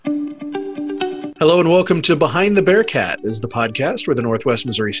Hello and welcome to Behind the Bearcat. This is the podcast where the Northwest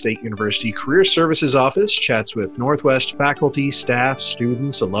Missouri State University Career Services Office chats with Northwest faculty, staff,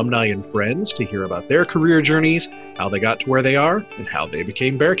 students, alumni, and friends to hear about their career journeys, how they got to where they are, and how they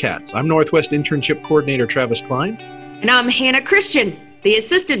became Bearcats. I'm Northwest Internship Coordinator Travis Klein. And I'm Hannah Christian, the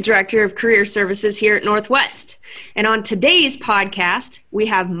Assistant Director of Career Services here at Northwest. And on today's podcast, we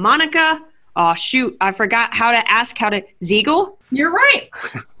have Monica, I forgot how to Ziegel? You're right.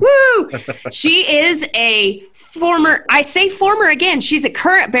 Woo! She is a she's a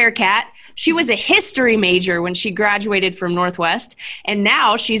current Bearcat. She was a history major when she graduated from Northwest, and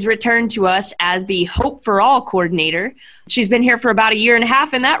now she's returned to us as the Hope for All coordinator. She's been here for about a year and a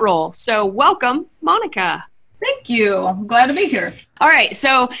half in that role. So welcome, Monica. Thank you. I'm glad to be here. All right.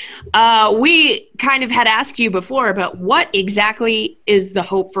 So we kind of had asked you before, but what exactly is the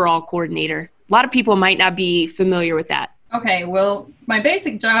Hope for All coordinator? A lot of people might not be familiar with that. Okay. Well, my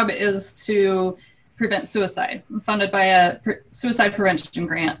basic job is to prevent suicide. I'm funded by a suicide prevention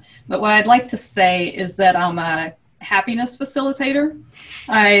grant. But what I'd like to say is that I'm a happiness facilitator.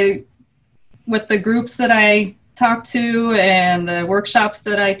 With the groups that I talk to and the workshops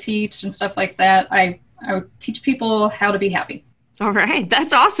that I teach and stuff like that, I teach people how to be happy. All right.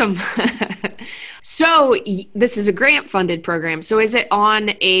 That's awesome. So this is a grant-funded program. So is it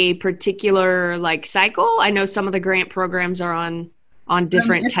on a particular cycle? I know some of the grant programs are on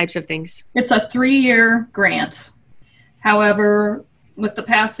different types of things. It's a 3-year grant. However, with the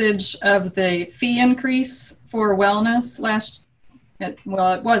passage of the fee increase for wellness it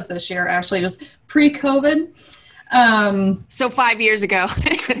was this year, actually, just pre-COVID. So 5 years ago.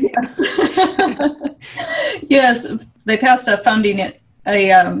 Yes. Yes, they passed a funding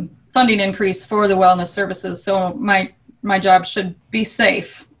increase for the wellness services. So my job should be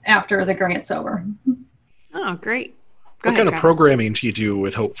safe after the grant's over. Oh, great. What kind of programming do you do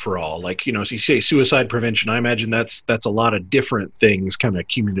with Hope for All? So you say suicide prevention. I imagine that's a lot of different things kind of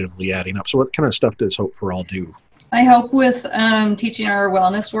cumulatively adding up. So what kind of stuff does Hope for All do? I help with teaching our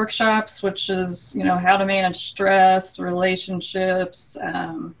wellness workshops, which is, how to manage stress, relationships,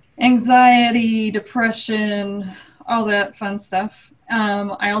 anxiety, depression, all that fun stuff.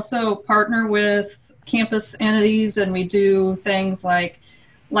 I also partner with campus entities, and we do things like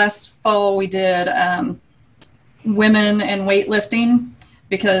last fall we did women and weightlifting,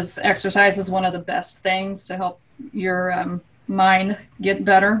 because exercise is one of the best things to help your mind get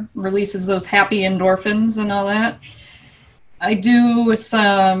better, releases those happy endorphins and all that. I do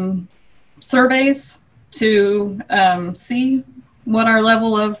some surveys to see what our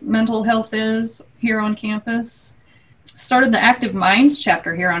level of mental health is here on campus. Started the Active Minds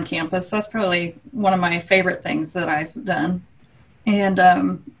chapter here on campus. That's probably one of my favorite things that I've done.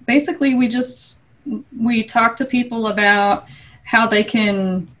 And basically we talk to people about how they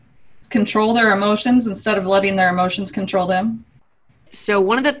can control their emotions instead of letting their emotions control them. So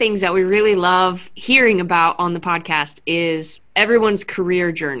one of the things that we really love hearing about on the podcast is everyone's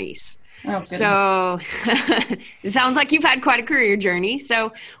career journeys. Oh, so it sounds like you've had quite a career journey.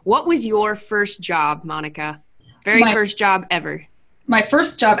 So what was your first job, Monica? First job ever? My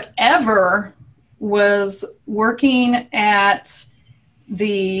first job ever was working at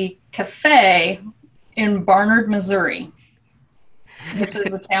the cafe in Barnard, Missouri, which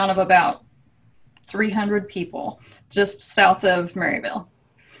is a town of about 300 people, just south of Maryville.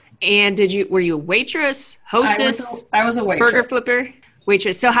 And were you a waitress, hostess? I was a waitress. Burger flipper?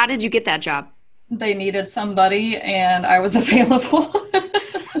 Waitress. So how did you get that job? They needed somebody and I was available.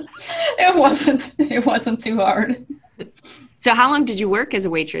 It wasn't too hard. So how long did you work as a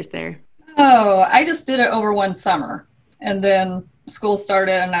waitress there? Oh, I just did it over one summer. And then school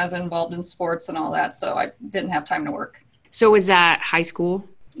started and I was involved in sports and all that, so I didn't have time to work. So was that high school?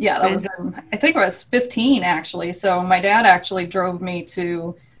 Yeah, that was I think I was 15 actually. So my dad actually drove me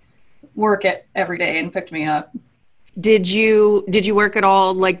to work every day and picked me up. Did you work at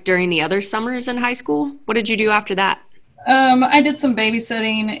all during the other summers in high school? What did you do after that? I did some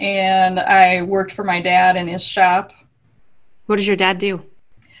babysitting and I worked for my dad in his shop. What does your dad do?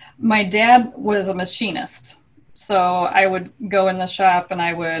 My dad was a machinist. So I would go in the shop and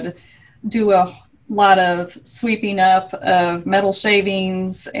I would do a lot of sweeping up of metal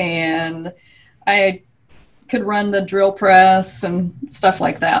shavings, and I could run the drill press and stuff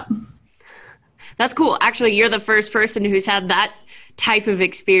like that. That's cool. Actually, you're the first person who's had that type of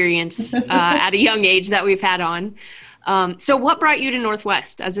experience at a young age that we've had on. So what brought you to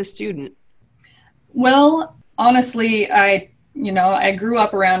Northwest as a student? Well, honestly, I grew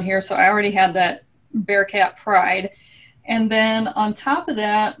up around here, so I already had that Bearcat pride. And then on top of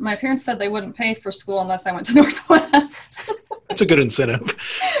that, my parents said they wouldn't pay for school unless I went to Northwest. That's a good incentive.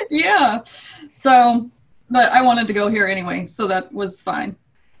 Yeah. So, but I wanted to go here anyway, so that was fine.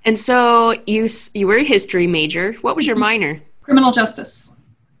 And so you were a history major. What was your minor? Criminal justice.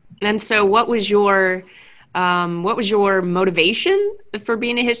 And so what was your motivation for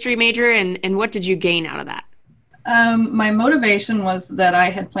being a history major, and what did you gain out of that? My motivation was that I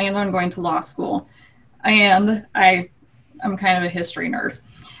had planned on going to law school, and I'm kind of a history nerd.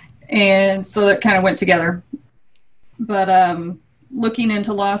 And so that kind of went together. But looking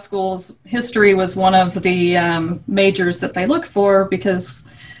into law schools, history was one of the majors that they look for because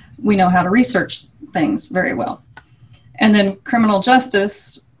we know how to research things very well. And then criminal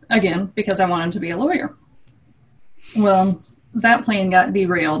justice, again, because I wanted to be a lawyer. Well, that plane got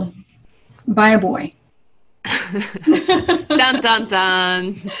derailed by a boy. Dun, dun,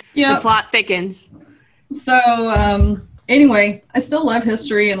 dun. Yep. The plot thickens. So anyway, I still love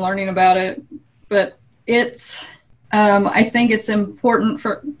history and learning about it, but it's, I think it's important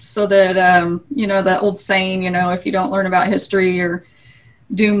so that, that old saying, if you don't learn about history, you're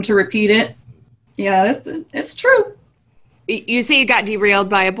doomed to repeat it. Yeah, it's true. You say you got derailed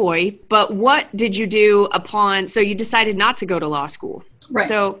by a boy, but what did you do so you decided not to go to law school? Right.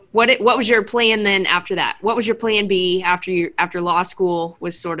 So what was your plan then after that? What was your plan B after law school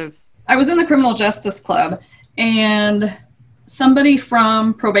was sort of? I was in the criminal justice club, and somebody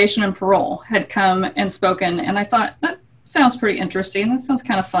from probation and parole had come and spoken, and I thought, that sounds pretty interesting. That sounds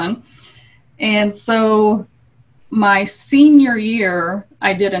kind of fun. And so my senior year,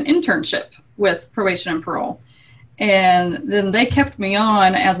 I did an internship with probation and parole. And then they kept me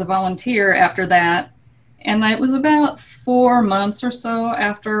on as a volunteer after that. And it was about 4 months or so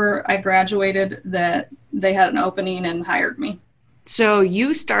after I graduated that they had an opening and hired me. So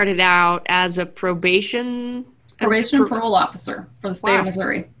you started out as a probation and parole officer for the state of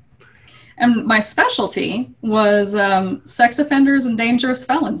Missouri. And my specialty was sex offenders and dangerous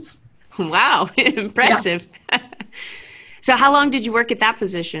felons. Wow, impressive. Yeah. So how long did you work at that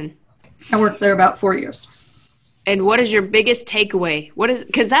position? I worked there about 4 years. And what is your biggest takeaway?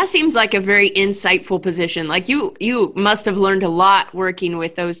 Because that seems like a very insightful position. Like you must have learned a lot working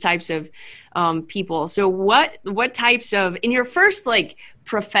with those types of people. So what types of, in your first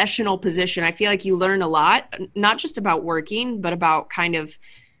professional position, I feel like you learn a lot, not just about working, but about kind of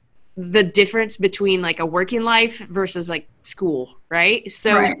the difference between a working life versus school, right?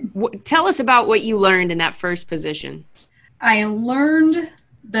 So right. Tell us about what you learned in that first position. I learned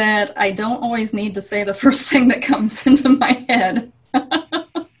that I don't always need to say the first thing that comes into my head.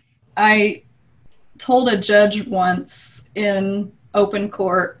 I told a judge once in open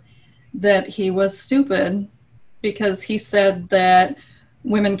court that he was stupid because he said that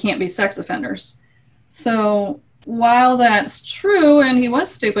women can't be sex offenders. So while that's true, and he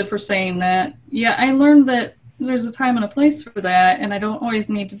was stupid for saying that, yeah, I learned that there's a time and a place for that, and I don't always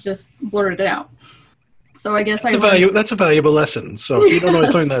need to just blurt it out. So I guess that's a valuable lesson. So if you don't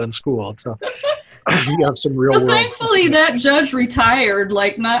always learn that in school, so you have some real world. Thankfully, that judge retired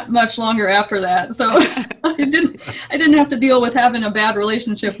not much longer after that. So I didn't have to deal with having a bad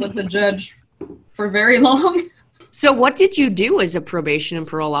relationship with the judge for very long. So what did you do as a probation and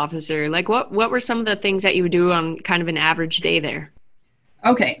parole officer? What were some of the things that you would do on kind of an average day there?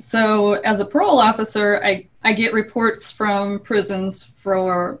 Okay, so as a parole officer, I get reports from prisons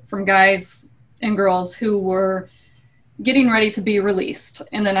from guys and girls who were getting ready to be released.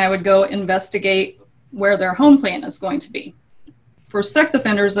 And then I would go investigate where their home plan is going to be. For sex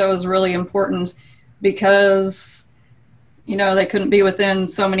offenders, that was really important because, they couldn't be within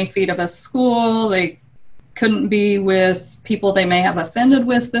so many feet of a school. They couldn't be with people they may have offended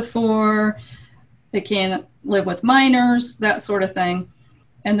with before. They can't live with minors, that sort of thing.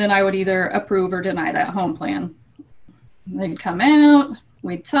 And then I would either approve or deny that home plan. They'd come out,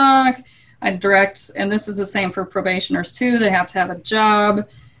 we'd talk, I'd direct, and this is the same for probationers too. They have to have a job.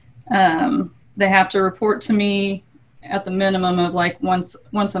 They have to report to me at the minimum of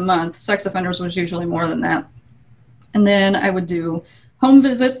once a month. Sex offenders was usually more than that. And then I would do home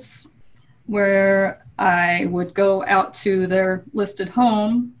visits where I would go out to their listed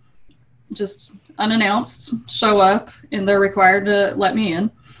home, just unannounced, show up, and they're required to let me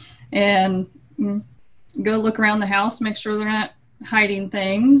in, and go look around the house, make sure they're not hiding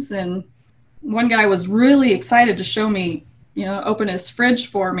things. And one guy was really excited to show me, open his fridge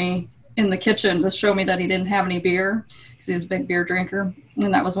for me in the kitchen to show me that he didn't have any beer because he was a big beer drinker.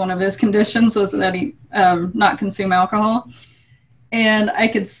 And that was one of his conditions, was that he not consume alcohol. And I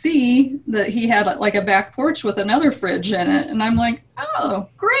could see that he had a back porch with another fridge in it. And I'm like, oh,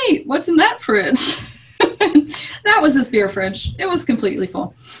 great. What's in that fridge? That was his beer fridge. It was completely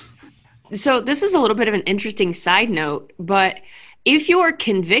full. So this is a little bit of an interesting side note, but If you're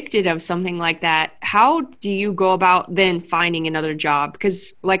convicted of something like that, how do you go about then finding another job?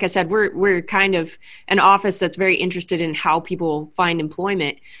 Because like I said, we're kind of an office that's very interested in how people find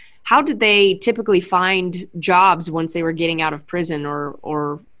employment. How did they typically find jobs once they were getting out of prison,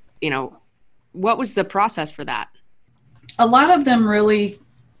 or what was the process for that? A lot of them really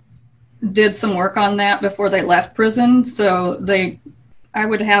did some work on that before they left prison. So I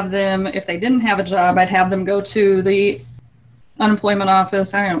would have them, if they didn't have a job, I'd have them go to the unemployment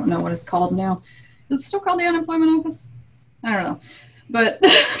office. I don't know what it's called now. Is it still called the unemployment office? I don't know. But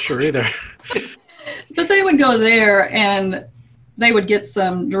sure either. But they would go there and they would get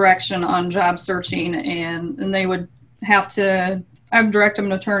some direction on job searching, and they would have to, I would direct them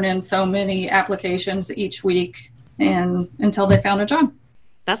to turn in so many applications each week and until they found a job.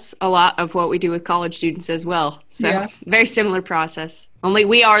 That's a lot of what we do with college students as well. So yeah. Very similar process. Only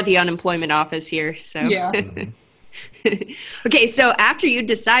we are the unemployment office here. So yeah. Okay, so after you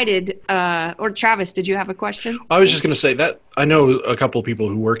decided, or Travis, did you have a question? I was just going to say that I know a couple of people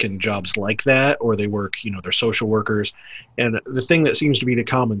who work in jobs like that, or they work, they're social workers. And the thing that seems to be the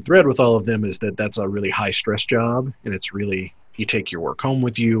common thread with all of them is that that's a really high stress job. And it's really, you take your work home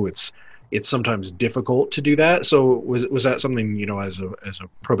with you. It's sometimes difficult to do that. So was that something, as a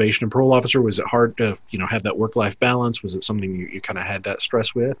probation and parole officer, was it hard to, have that work-life balance? Was it something you kind of had that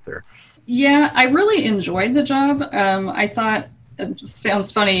stress with, or? Yeah, I really enjoyed the job. I thought, it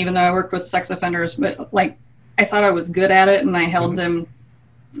sounds funny, even though I worked with sex offenders, but I thought I was good at it and I held them,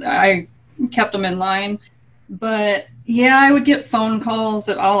 I kept them in line. But yeah, I would get phone calls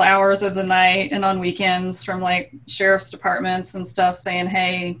at all hours of the night and on weekends from sheriff's departments and stuff saying,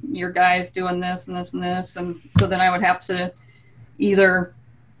 hey, your guy's doing this and this and this. And so then I would have to either,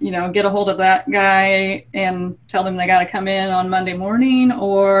 get a hold of that guy and tell them they got to come in on Monday morning,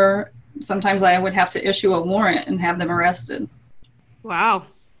 or sometimes I would have to issue a warrant and have them arrested. Wow.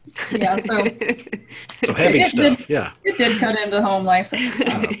 Yeah, so heavy stuff. Yeah. It did cut into home life.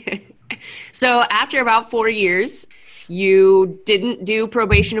 So after about 4 years, you didn't do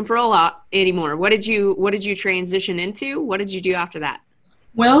probation and parole anymore. What did you transition into? What did you do after that?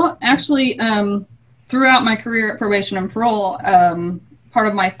 Well, actually, throughout my career at probation and parole, part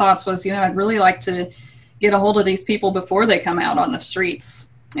of my thoughts was, I'd really like to get a hold of these people before they come out on the streets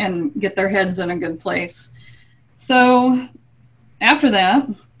and get their heads in a good place. So after that,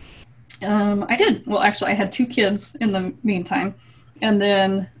 I did. Well, actually, I had 2 kids in the meantime. And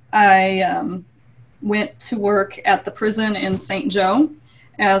then I went to work at the prison in St. Joe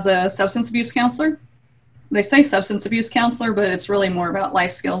as a substance abuse counselor. They say substance abuse counselor, but it's really more about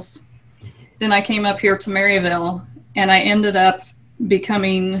life skills. Then I came up here to Maryville, and I ended up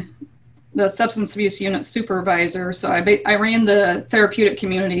becoming the substance abuse unit supervisor. So I ran the therapeutic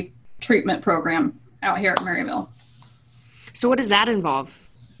community treatment program out here at Maryville. So what does that involve?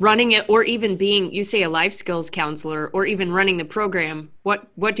 Running it, or even being, you say, a life skills counselor, or even running the program?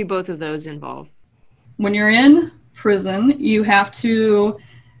 What do both of those involve? When you're in prison, you have to,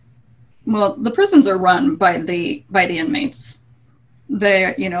 the prisons are run by the inmates.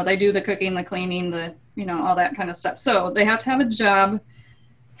 They do the cooking, the cleaning, all that kind of stuff. So they have to have a job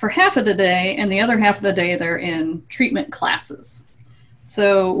for half of the day, and the other half of the day they're in treatment classes.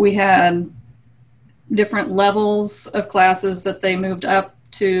 So we had different levels of classes that they moved up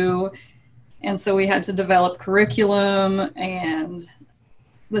to, and so we had to develop curriculum and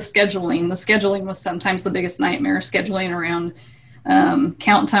the scheduling was sometimes the biggest nightmare, scheduling around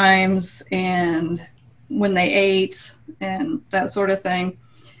count times and when they ate and that sort of thing.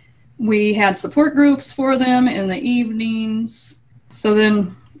 We had support groups for them in the evenings. So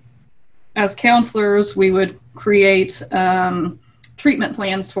then as counselors, we would create treatment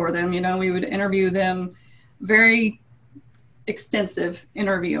plans for them. We would interview them, very extensive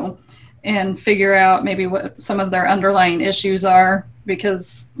interview, and figure out maybe what some of their underlying issues are,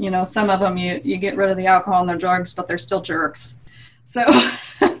 because some of them you get rid of the alcohol and their drugs, but they're still jerks. So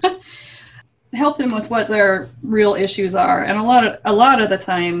help them with what their real issues are. And a lot of the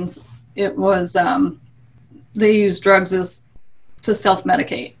times it was they use drugs to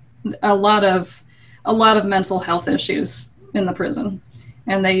self-medicate. A lot of mental health issues in the prison,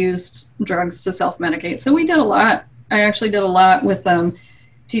 and they used drugs to self-medicate. So we did a lot. I actually did a lot with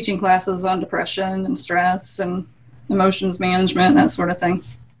teaching classes on depression and stress and emotions management, that sort of thing.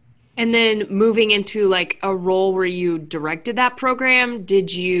 And then moving into a role where you directed that program, what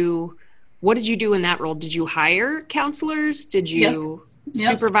did you do in that role? Did you hire counselors? Did you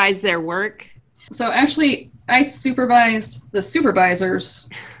supervise their work? So actually, I supervised the supervisors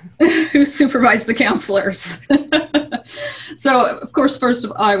who supervised the counselors. So, of course, first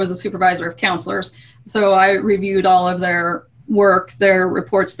of all, I was a supervisor of counselors. So I reviewed all of their work, their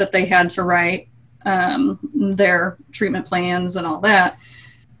reports that they had to write, their treatment plans and all that.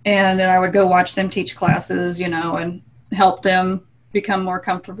 And then I would go watch them teach classes, and help them become more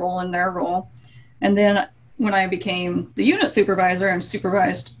comfortable in their role. And then when I became the unit supervisor and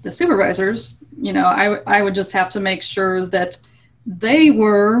supervised the supervisors, I would just have to make sure that they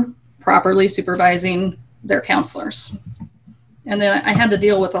were properly supervising their counselors. And then I had to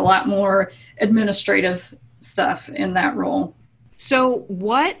deal with a lot more administrative stuff in that role. So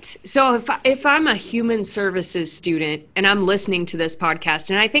if I'm a human services student and I'm listening to this podcast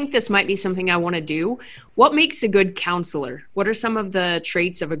and I think this might be something I want to do, what makes a good counselor? What are some of the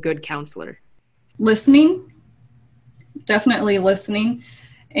traits of a good counselor? Listening, definitely listening.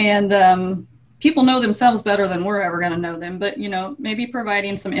 And people know themselves better than we're ever going to know them, but, maybe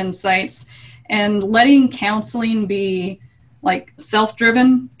providing some insights and letting counseling be like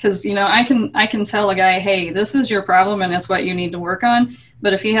self-driven, because I can tell a guy, hey, this is your problem and it's what you need to work on,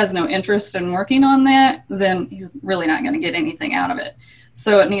 but if he has no interest in working on that, then he's really not going to get anything out of it.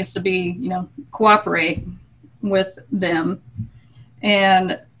 So it needs to be cooperate with them.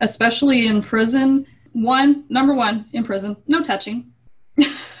 And especially in prison, number one in prison, no touching.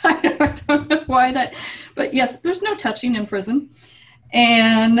 I don't know why that, but yes, there's no touching in prison.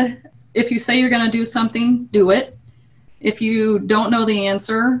 And if you say you're going to do something, do it. If you don't know the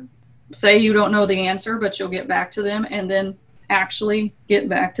answer, say you don't know the answer, but you'll get back to them, and then actually get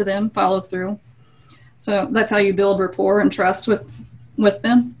back to them, follow through. So that's how you build rapport and trust with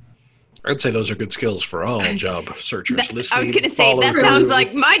them. I'd say those are good skills for all job searchers. Listening, I was going to say, that sounds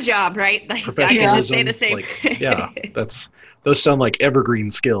like my job, right? Like, I can just say the same. Those sound like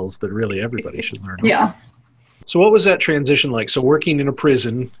evergreen skills that really everybody should learn. Yeah. So what was that transition like? So working in a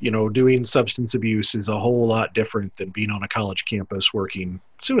prison, doing substance abuse is a whole lot different than being on a college campus working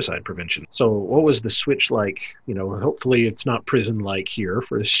suicide prevention. So what was the switch like? Hopefully it's not prison-like here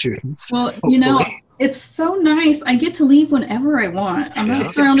for the students. Well, hopefully. It's so nice. I get to leave whenever I want. I'm not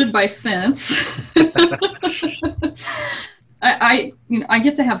surrounded by fence. I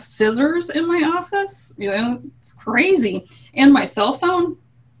get to have scissors in my office. It's crazy. And my cell phone.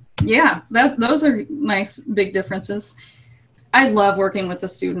 Yeah, those are nice big differences. I love working with the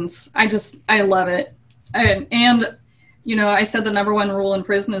students. I love it. And I said the number one rule in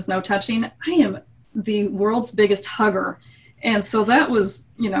prison is no touching. I am the world's biggest hugger. And so that was,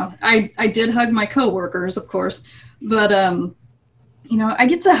 I did hug my coworkers, of course, but, I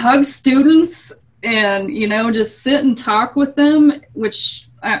get to hug students and, just sit and talk with them, which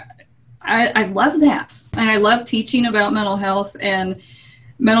I love that. And I love teaching about mental health, and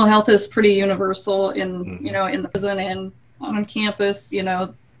mental health is pretty universal in the prison and on campus.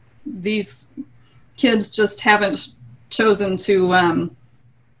 These kids just haven't chosen to,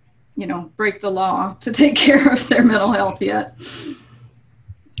 break the law to take care of their mental health yet. So.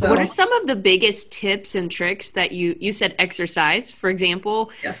 What are some of the biggest tips and tricks that you said exercise, for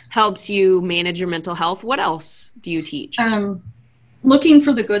example, helps you manage your mental health? What else do you teach? Looking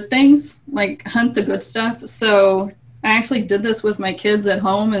for the good things, like hunt the good stuff. So I actually did this with my kids at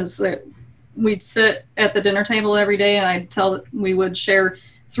home, is that we'd sit at the dinner table every day and we would share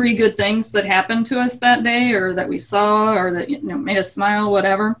 3 good things that happened to us that day, or that we saw, or that, made us smile,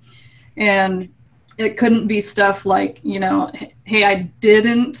 whatever. And it couldn't be stuff like, hey, I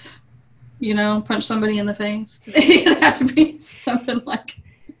didn't, punch somebody in the face today. It had to be something like,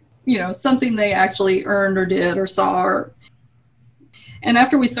 something they actually earned or did or saw. And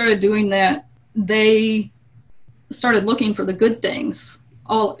after we started doing that, they started looking for the good things,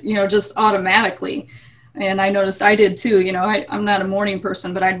 just automatically. And I noticed I did too. I'm not a morning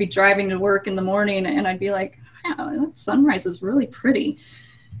person, but I'd be driving to work in the morning and I'd be like, wow, that sunrise is really pretty.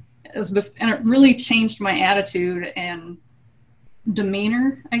 And it really changed my attitude and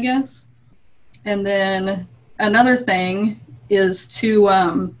demeanor, I guess. And then another thing is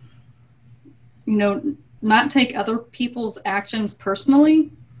to, not take other people's actions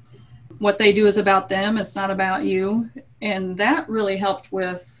personally. What they do is about them. It's not about you. And that really helped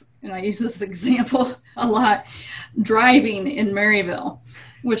with, and I use this example a lot, driving in Maryville,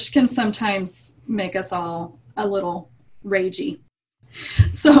 which can sometimes make us all a little ragey.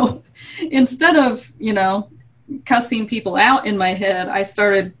 So instead of, cussing people out in my head, I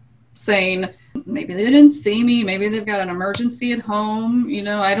started saying, maybe they didn't see me, maybe they've got an emergency at home,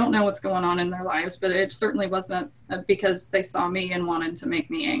 I don't know what's going on in their lives, but it certainly wasn't because they saw me and wanted to make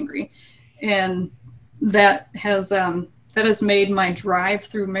me angry. And that has made my drive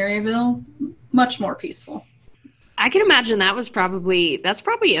through Maryville much more peaceful. I can imagine that's probably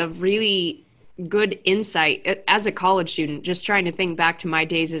a really good insight as a college student, just trying to think back to my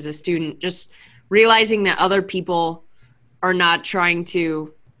days as a student, just realizing that other people are not trying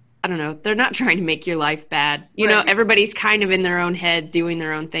to, I don't know, they're not trying to make your life bad. You know, everybody's kind of in their own head doing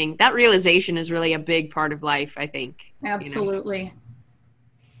their own thing. That realization is really a big part of life, I think. Absolutely. You know?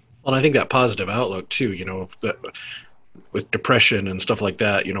 Well, I think that positive outlook too, that with depression and stuff like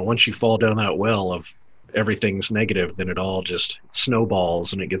that, once you fall down that well of everything's negative, then it all just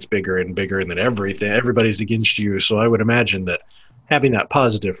snowballs and it gets bigger and bigger, and then everybody's against you. So I would imagine that having that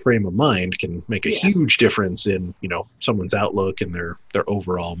positive frame of mind can make a huge difference in, someone's outlook and their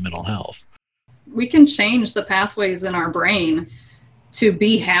overall mental health. We can change the pathways in our brain to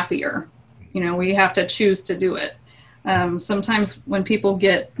be happier. We have to choose to do it. Sometimes when people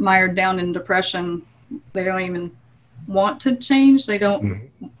get mired down in depression, they don't even want to change. They don't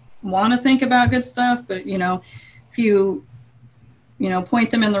want to think about good stuff, but if you point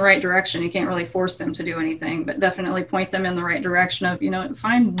them in the right direction, you can't really force them to do anything, but definitely point them in the right direction of,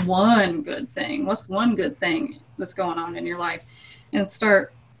 find one good thing. What's one good thing that's going on in your life, and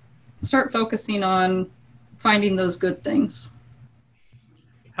start focusing on finding those good things.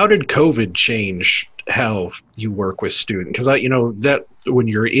 How did COVID change how you work with students? Because that when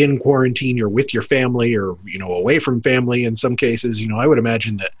you're in quarantine, you're with your family or, away from family in some cases, I would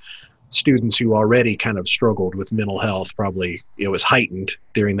imagine that students who already kind of struggled with mental health, probably it was heightened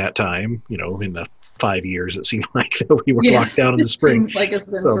during that time, in the 5 years, it seemed like that we were locked down in the spring. Seems like it's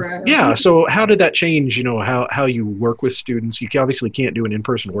been forever. Yeah. So how did that change, how you work with students? You obviously can't do an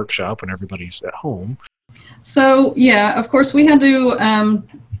in-person workshop when everybody's at home. So, yeah, of course we had to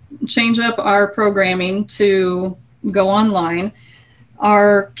change up our programming to go online.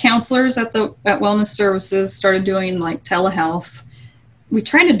 Our counselors at Wellness Services started doing like telehealth. We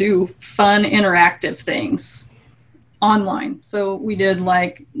tried to do fun, interactive things online. So we did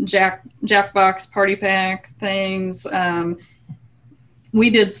like Jackbox party pack things. We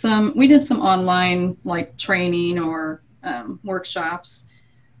did some online like training or workshops.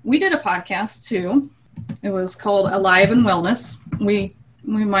 We did a podcast too. It was called Alive in Wellness. We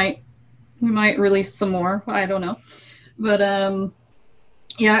might release some more. I don't know, but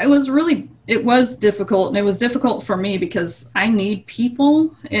yeah, it was difficult, and it was difficult for me because I need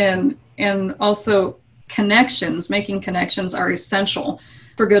people, and also connections. Making connections are essential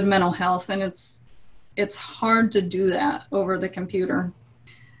for good mental health, and it's hard to do that over the computer.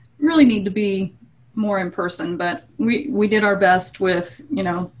 You really need to be more in person, but we did our best with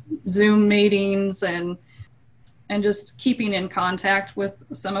Zoom meetings and just keeping in contact with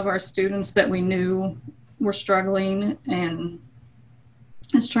some of our students that we knew were struggling, and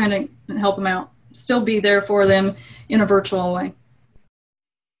just trying to help them out, still be there for them in a virtual way.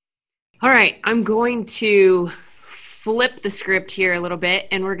 All right, I'm going to flip the script here a little bit,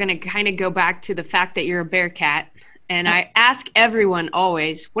 and we're going to kind of go back to the fact that you're a Bearcat. And I ask everyone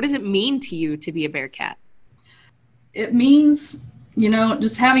always, what does it mean to you to be a Bearcat? It means,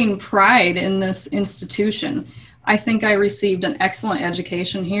 just having pride in this institution. I think I received an excellent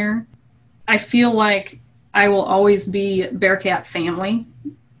education here. I feel like I will always be Bearcat family,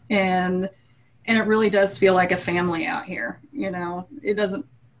 and it really does feel like a family out here. It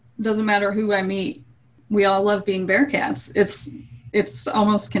doesn't matter who I meet. We all love being Bearcats. It's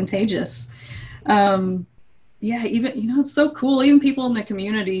almost contagious. Yeah, even it's so cool. Even people in the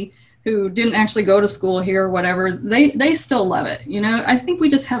community who didn't actually go to school here or whatever, they still love it. I think we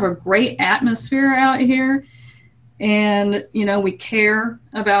just have a great atmosphere out here, and we care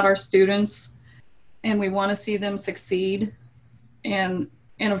about our students, and we want to see them succeed. And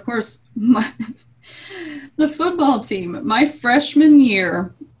of course, the football team, my freshman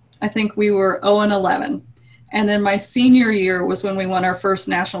year, I think we were 0-11. And then my senior year was when we won our first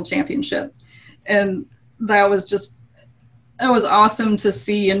national championship. And that was awesome to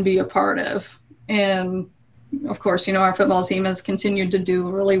see and be a part of. And of course, our football team has continued to do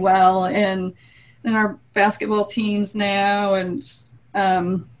really well, and our basketball teams now. And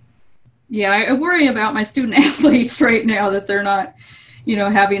yeah, I worry about my student athletes right now that they're not,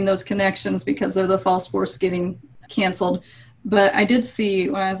 having those connections because of the fall sports getting canceled. But I did see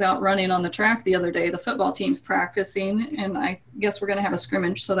when I was out running on the track the other day, the football team's practicing, and I guess we're going to have a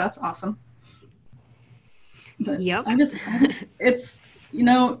scrimmage, so that's awesome. But yep. It's,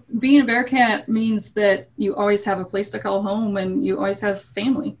 being a Bearcat means that you always have a place to call home, and you always have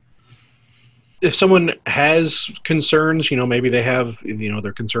family. If someone has concerns, maybe they have,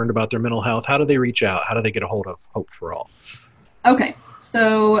 they're concerned about their mental health, how do they reach out? How do they get a hold of Hope for All? Okay,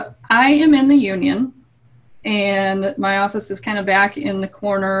 so I am in the union, and my office is kind of back in the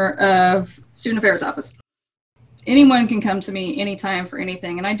corner of Student Affairs office. Anyone can come to me anytime for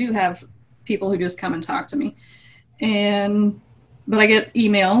anything, and I do have people who just come and talk to me. But I get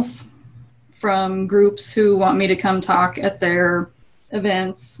emails from groups who want me to come talk at their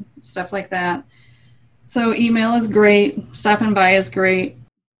events, stuff like that. So email is great. Stopping by is great.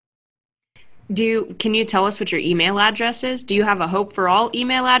 Can you tell us what your email address is? Do you have a Hope for All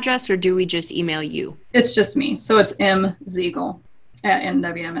email address, or do we just email you? It's just me. So it's mziegel@nwm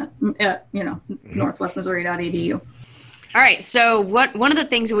at northwestmissouri.edu. All right. So one of the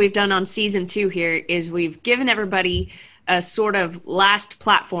things that we've done on season 2 here is we've given everybody a sort of last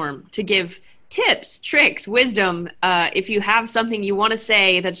platform to give tips, tricks, wisdom. If you have something you want to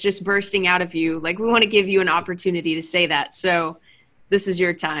say that's just bursting out of you, like, we want to give you an opportunity to say that. So this is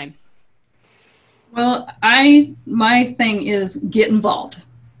your time. Well, my thing is get involved.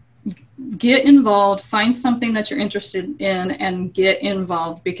 Get involved, find something that you're interested in and get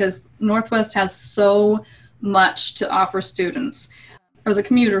involved, because Northwest has so much to offer students. I was a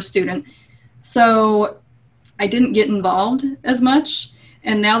commuter student, so I didn't get involved as much.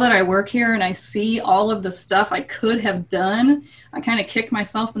 And now that I work here and I see all of the stuff I could have done, I kind of kick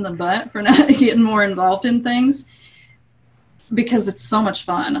myself in the butt for not getting more involved in things, because it's so much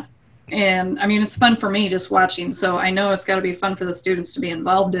fun. And I mean, it's fun for me just watching, so I know it's got to be fun for the students to be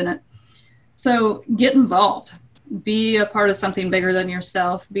involved in it. So get involved. Be a part of something bigger than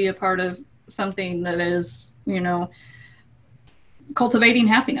yourself. Be a part of something that is, cultivating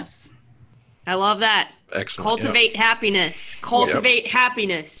happiness. I love that. Excellent. Cultivate happiness. Cultivate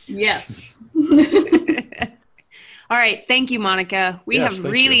happiness. Yes. All right. Thank you, Monica. We Yes, have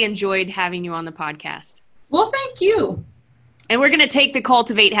really enjoyed having you on the podcast. Well, thank you. And we're going to take the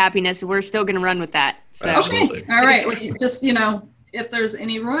cultivate happiness, and we're still going to run with that. So. Absolutely. Okay. All right. Well, just, if there's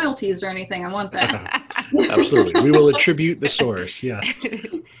any royalties or anything, I want that. Absolutely. We will attribute the source. Yes.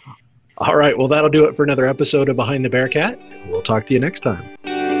 All right. Well, that'll do it for another episode of Behind the Bearcat. We'll talk to you next time.